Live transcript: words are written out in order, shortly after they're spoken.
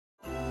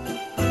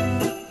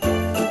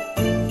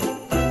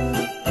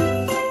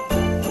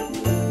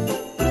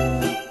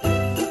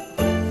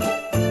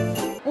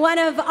one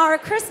of our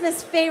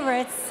Christmas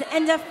favorites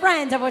and a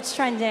friend of What's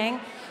Trending,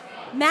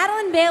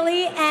 MADILYN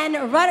Bailey and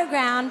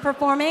Runaground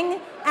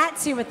performing at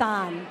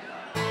Tubeathon.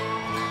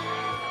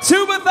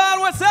 Tubeathon,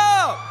 what's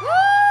up?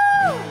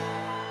 Woo!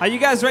 Are you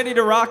guys ready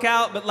to rock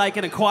out, but like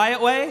in a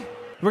quiet way?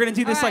 We're gonna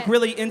do this like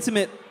really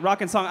intimate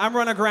rockin' song. I'm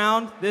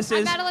Runaground. This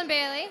is MADILYN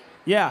Bailey.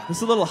 Yeah, this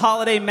is a little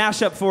holiday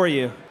mashup for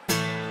you.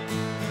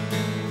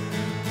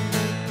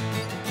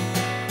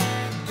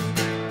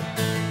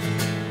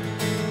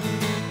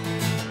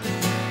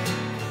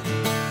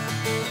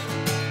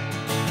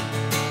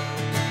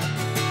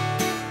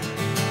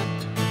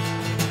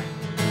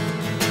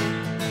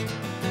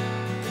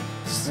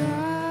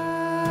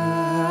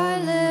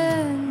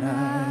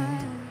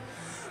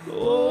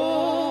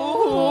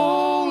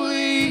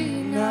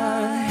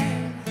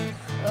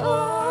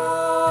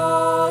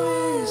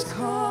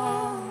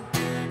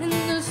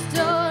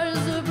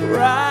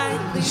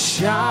 Brightly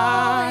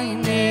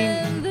shining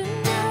in the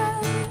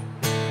night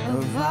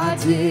of our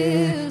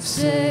dear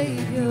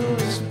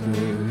Savior's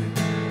birth.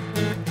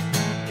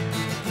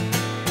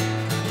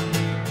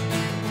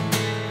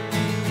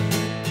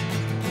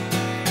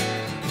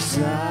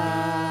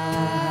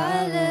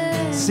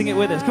 Silent. Sing it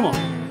with us, come on.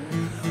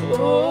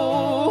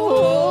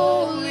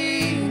 Oh,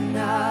 holy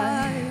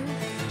night,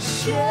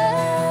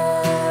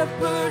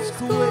 shepherds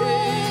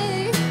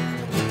quake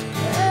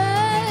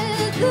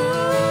at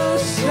the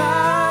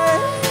sky.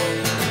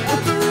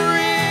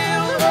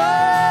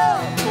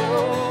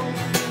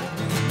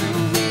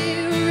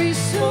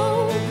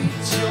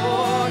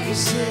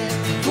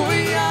 For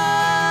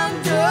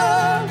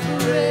yonder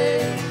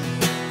break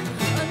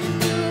a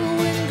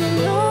new and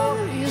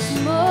glorious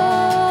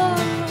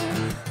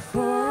morn,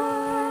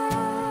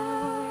 fall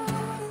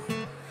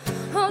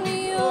on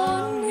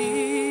your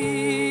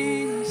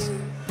knees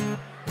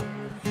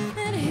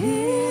and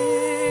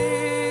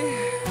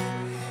hear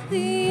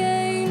the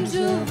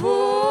angel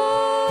voices.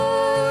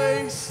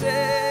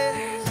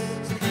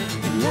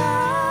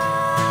 Light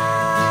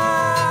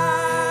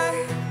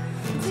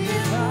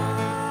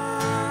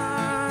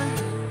divine,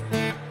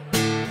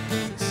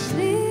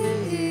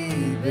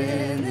 sleep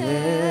in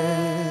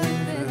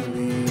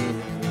heavenly.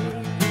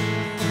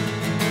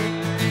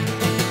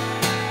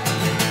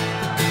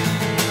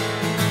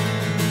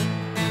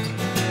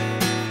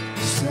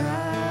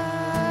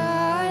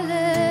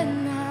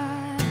 Silent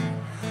night,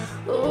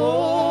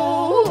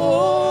 oh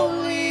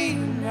holy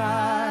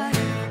night,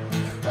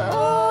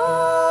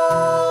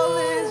 all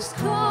is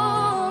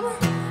calm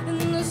and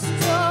the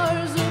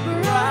stars are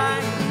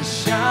brightly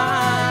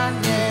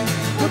shining.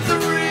 But the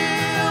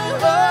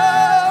real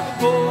of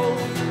hope,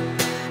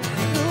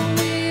 the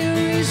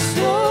weary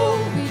soul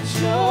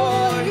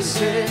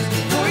rejoices.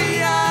 For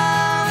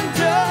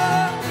yonder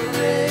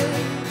break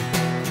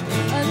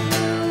a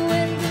new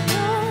and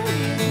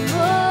glorious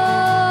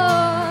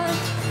morn,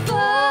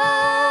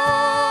 fall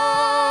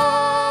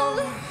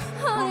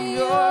on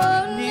your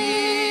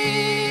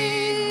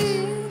knees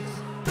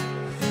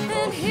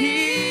and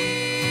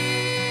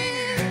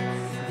hear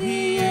the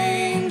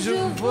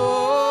angel voices.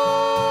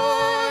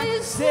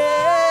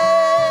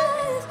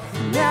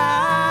 Night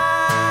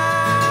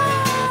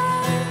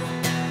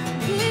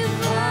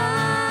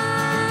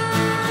divine,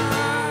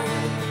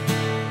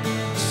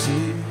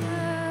 silent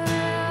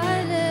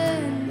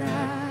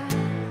night,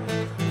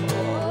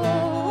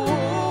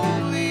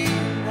 holy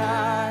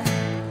night,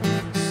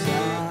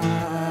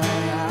 silent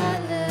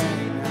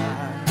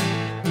night,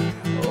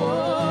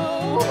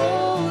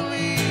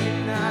 holy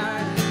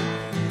night,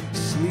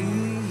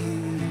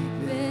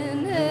 sleep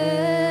in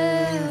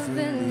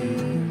heavenly.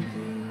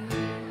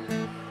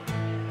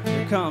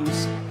 Here it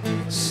comes.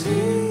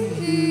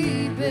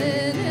 Sleep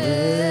in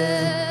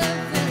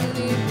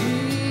heavenly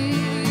peace.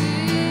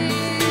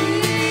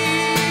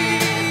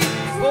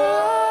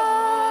 Fall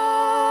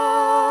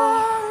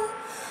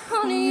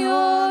on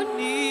your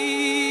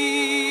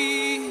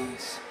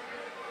knees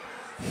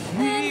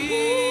and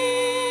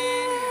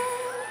hear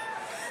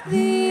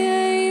the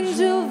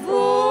angel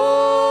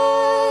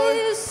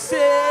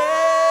voices.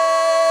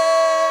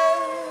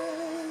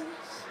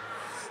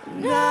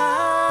 Night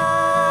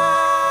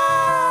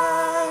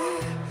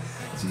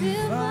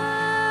divine,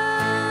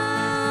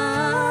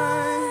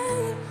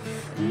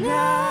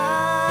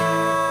 night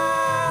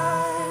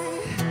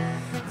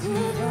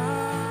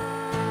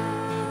divine,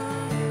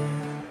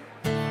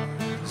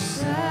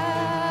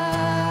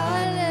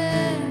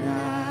 silent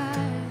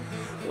night,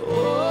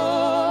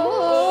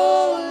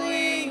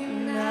 holy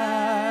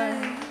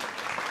night.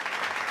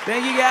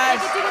 Thank you guys.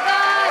 Thank you,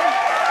 Tubeathon.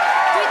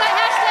 Tubeathon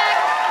hashtag.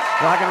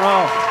 Rock and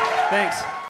roll. Thanks.